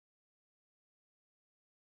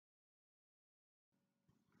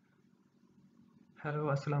Hello,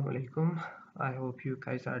 Assalamu alaikum. I hope you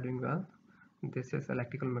guys are doing well. This is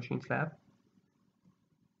Electrical Machines Lab,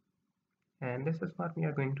 and this is what we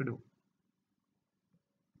are going to do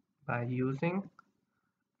by using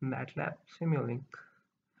Matlab Simulink.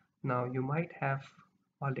 Now, you might have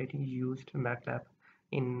already used Matlab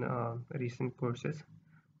in recent courses.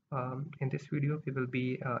 In this video, we will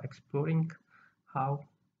be exploring how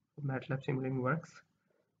Matlab Simulink works.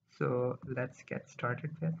 So let's get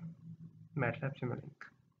started with Matlab Simulink.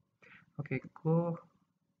 Okay, go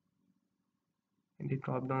in the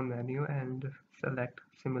drop-down menu and select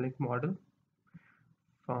Simulink model.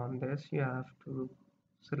 From this, you have to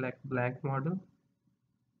select blank model.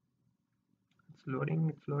 It's loading,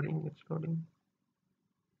 it's loading, it's loading.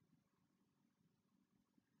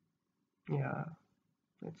 Yeah,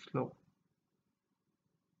 it's slow.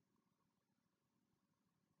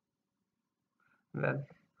 Well,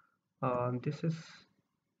 this is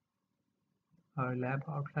our lab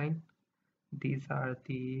outline. These are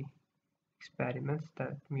the experiments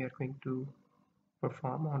that we are going to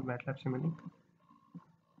perform on Matlab Simulink.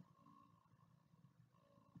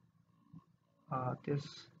 This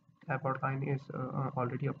lab outline is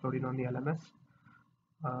already uploaded on the LMS,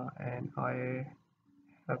 and I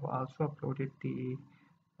have also uploaded the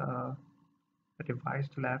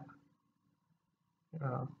revised lab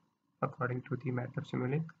uh, according to the Matlab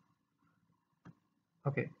Simulink.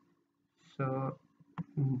 Okay, so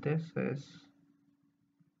this is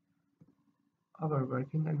our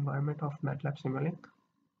working environment of Matlab Simulink,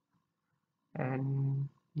 and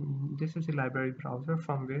this is the library browser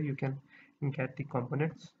from where you can get the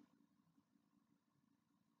components.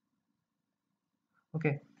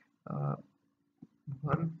 Okay, uh,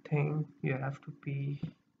 one thing you have to be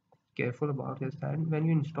careful about is that when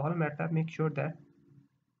you install Matlab, make sure that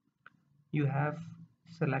you have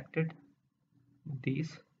selected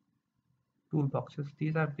these toolboxes.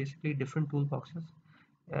 These are basically different toolboxes,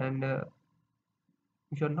 and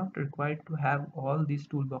you're not required to have all these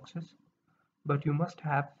toolboxes, but you must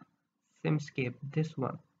have Simscape, this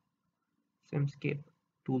one, Simscape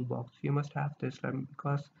toolbox. You must have this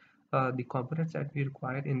because the components that we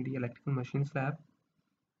require in the electrical machines lab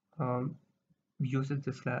um, uses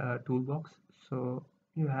this toolbox. So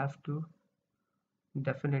you have to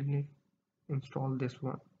definitely install this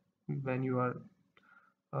one when you are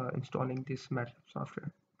installing this MATLAB software.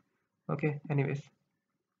 Okay, anyways,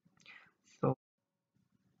 so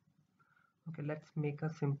okay, let's make a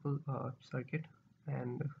simple circuit,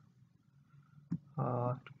 and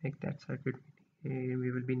to make that circuit, we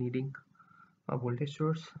will be needing a voltage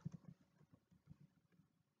source.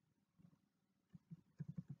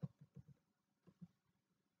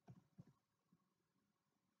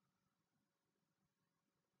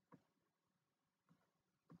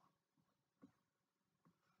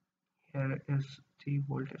 Here is the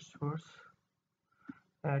voltage source.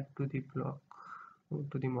 Add to the block,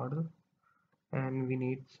 to the model, and we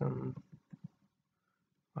need some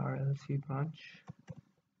RLC branch,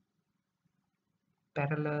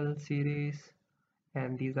 parallel, series,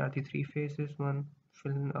 and these are the three phases. One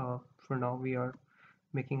for now we are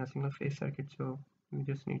making a single phase circuit, so we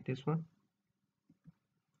just need this one.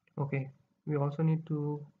 Okay, we also need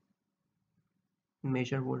to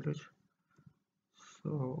measure voltage,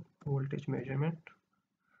 so voltage measurement,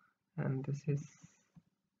 and this is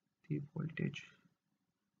the voltage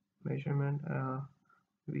measurement.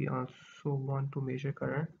 We also want to measure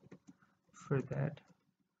current. For that,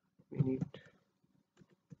 we need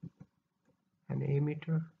an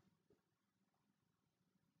ammeter.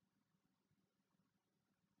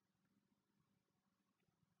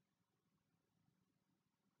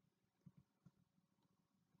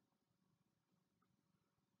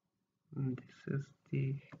 This is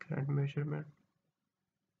the current measurement.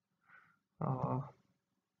 Uh,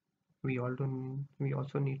 we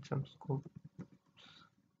also need some scopes.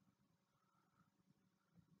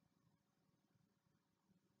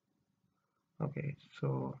 Okay,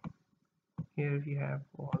 so here we have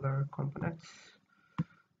all our components.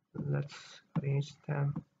 Let's arrange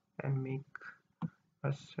them and make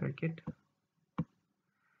a circuit.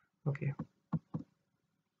 Okay,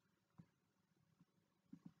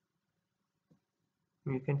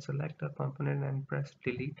 you can select a component and press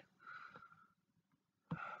delete.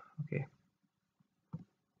 Okay,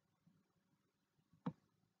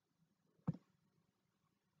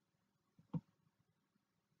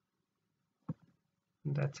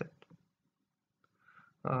 that's it.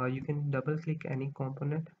 You can double click any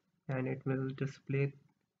component and it will display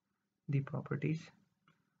the properties.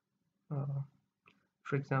 uh,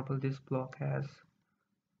 for example, this block has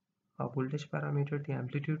a voltage parameter, the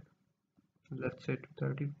amplitude, let's say to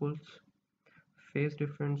 30 volts, phase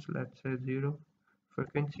difference, let's say 0.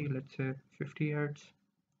 Frequency, let's say 50 Hertz.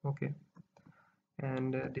 Okay,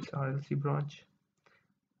 and this RLC branch,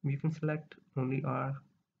 we can select only R,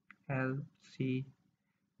 L, C.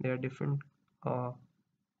 There are different uh,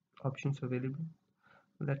 options available.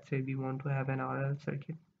 Let's say we want to have an RL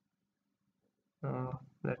circuit, uh,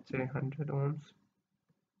 let's say 100 ohms.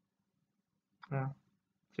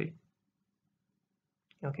 See,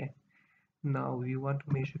 okay, now we want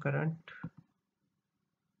to measure current.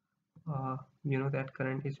 You know that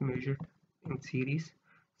current is measured in series,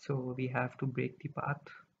 so we have to break the path.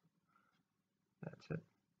 That's it.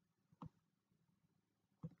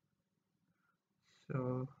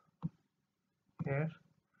 So here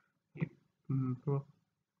we broke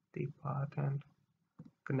the path and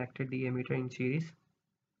connected the emitter in series,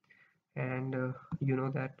 and you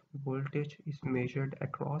know that voltage is measured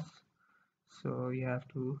across, so you have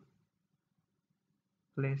to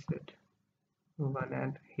place it one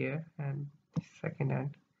end here and the second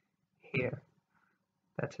end here.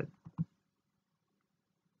 That's it.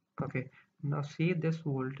 Okay, now see this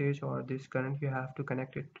voltage or this current, you have to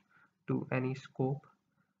connect it to any scope.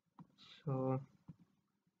 So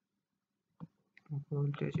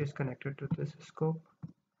voltage is connected to this scope.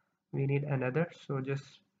 We need another, so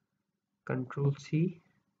just Control C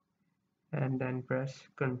and then press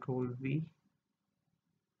Control V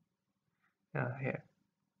here.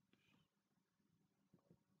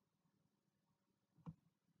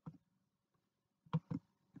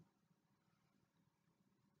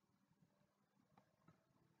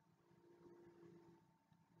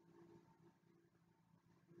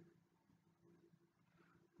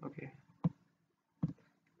 Okay,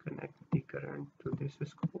 connect the current to this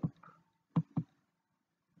scope.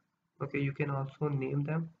 Okay, you can also name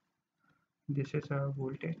them. This is our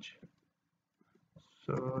voltage,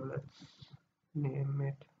 so let's name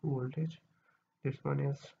it voltage. This one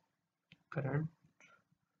is current.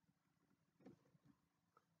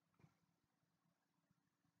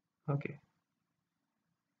 Okay,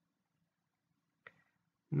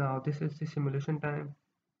 now this is the simulation time,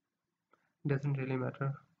 doesn't really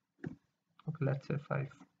matter. Okay, let's say 5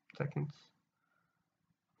 seconds.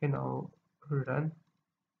 Okay, now run.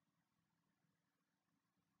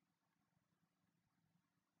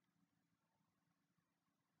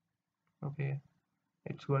 Okay,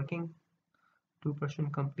 it's working.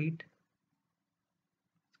 2% complete.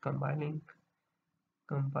 It's compiling,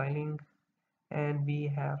 and we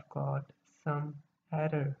have got some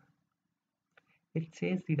error. It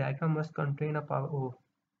says the diagram must contain a power. Oh,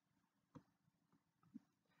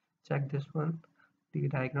 check this one. The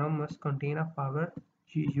diagram must contain a power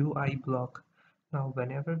GUI block. Now,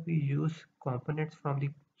 whenever we use components from the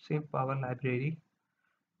same power library,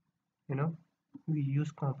 you know, we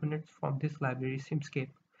use components from this library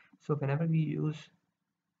Simscape. So whenever we use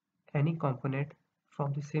any component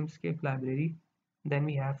from the Simscape library, then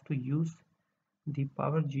we have to use the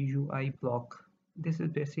power GUI block. This is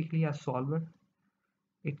basically a solver.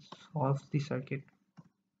 It solves the circuit.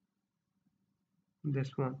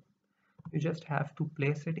 This one, you just have to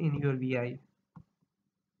place it in your VI,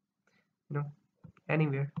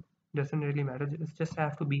 anywhere, doesn't really matter. It just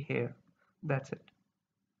have to be here. That's it.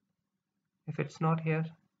 If it's not here,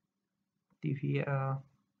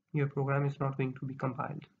 your program is not going to be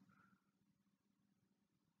compiled.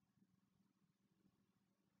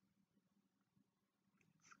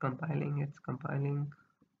 It's compiling,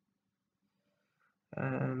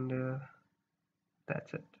 and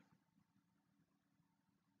that's it.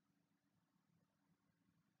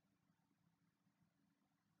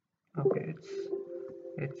 Okay,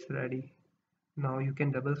 it's ready. Now you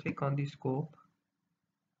can double click on the scope,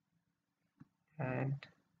 and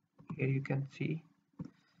here you can see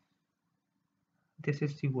this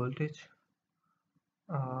is the voltage.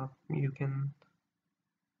 You can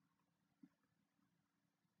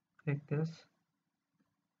click this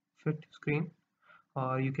fit to screen,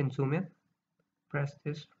 or you can zoom in. Press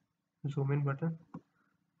this zoom in button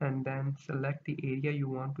and then select the area you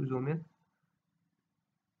want to zoom in.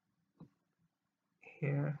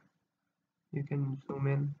 Here you can zoom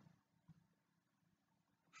in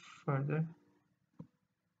further.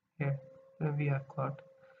 Here we have got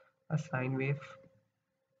a sine wave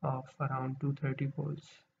of around 230 volts.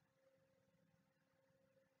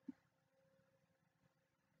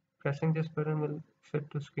 Pressing this button will fit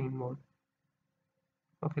to screen mode.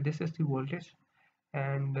 Okay, this is the voltage,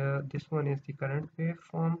 and this one is the current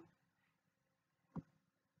waveform.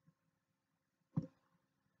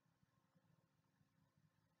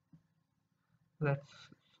 Let's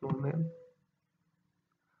zoom in.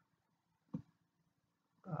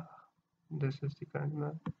 This is the current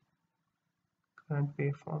current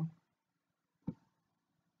waveform.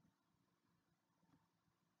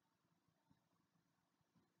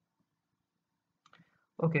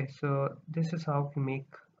 Okay, so this is how we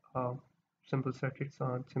make uh, simple circuits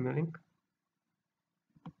on Simulink.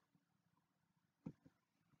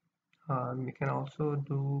 We can also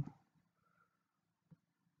do,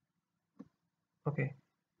 okay,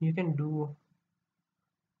 you can do,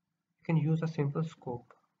 you can use a simple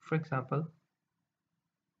scope. For example,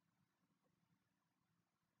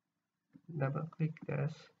 double click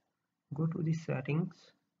this, go to the settings,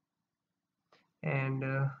 and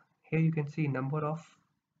here you can see number of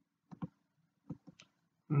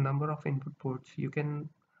input ports. You can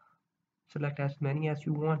select as many as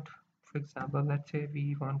you want. For example, let's say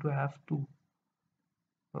we want to have 2.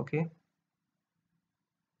 Okay,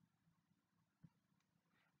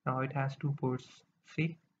 now it has 2 ports.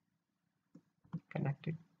 See,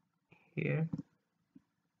 connected here.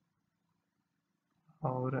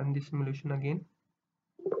 I'll run the simulation again.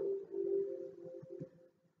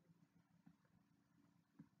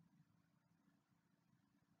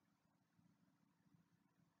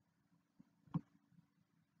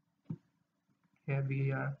 Here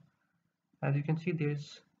we are. As you can see, there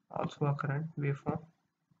is also a current waveform,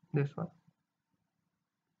 this one.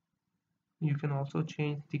 You can also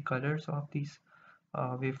change the colors of these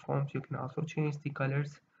waveforms. You can also change the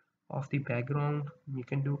colors of the background. You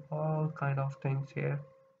can do all kind of things here.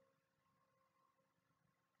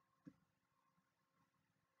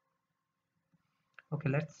 Okay,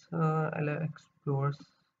 let's explore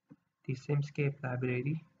the Simscape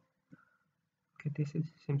library. Okay, this is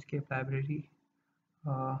Simscape library.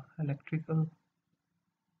 Electrical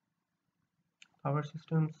power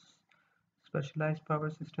systems, specialized power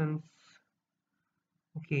systems.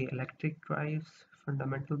 Okay, electric drives,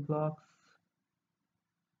 fundamental blocks,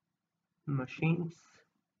 machines.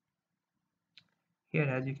 Here,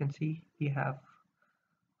 as you can see, we have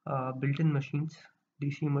built-in machines,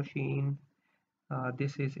 DC machine.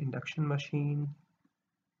 This is induction machine,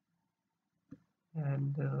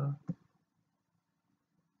 and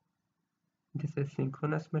this is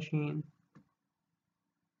synchronous machine,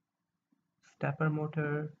 stepper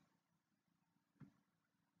motor,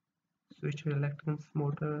 switch reluctance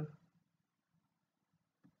motor.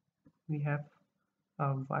 We have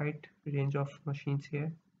a wide range of machines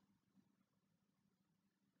here.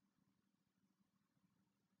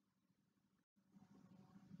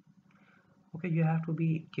 Okay, you have to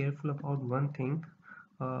be careful about one thing.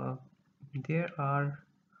 Uh, there are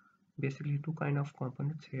basically two kind of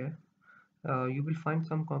components here. You will find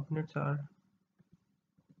some components are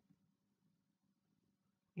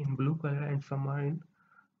in blue color and some are in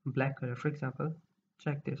black color. For example,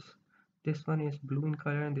 check this. This one is blue in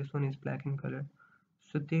color and this one is black in color.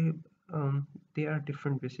 So they are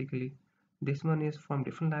different basically. This one is from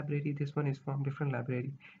different library, this one is from different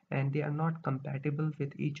library, and they are not compatible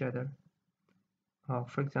with each other.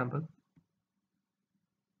 For example,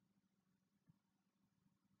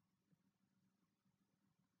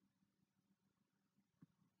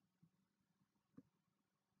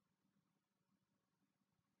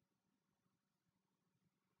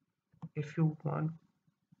 if you want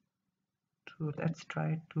to, let's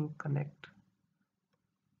try to connect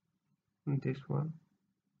this one.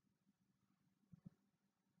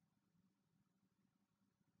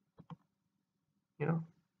 You know,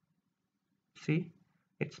 see,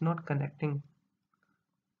 it's not connecting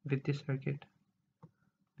with this circuit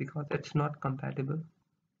because it's not compatible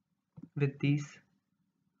with these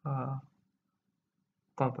uh,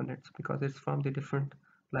 components because it's from the different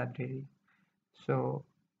library. So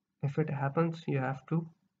if it happens, you have to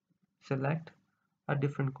select a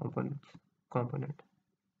different component.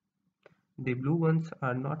 The blue ones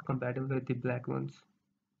are not compatible with the black ones,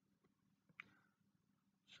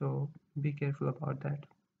 so be careful about that.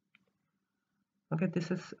 Okay,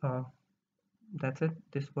 that's it.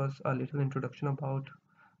 This was a little introduction about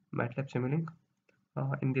Matlab Simulink.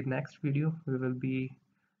 In the next video we will be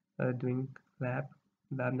doing lab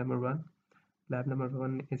number 1. Lab number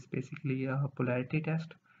 1 is basically a polarity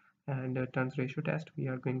test and a turns ratio test. We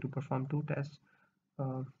are going to perform 2 tests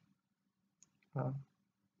uh, uh,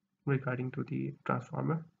 regarding to the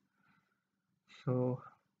transformer. So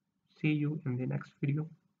see you in the next video.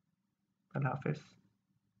 Allah Hafiz.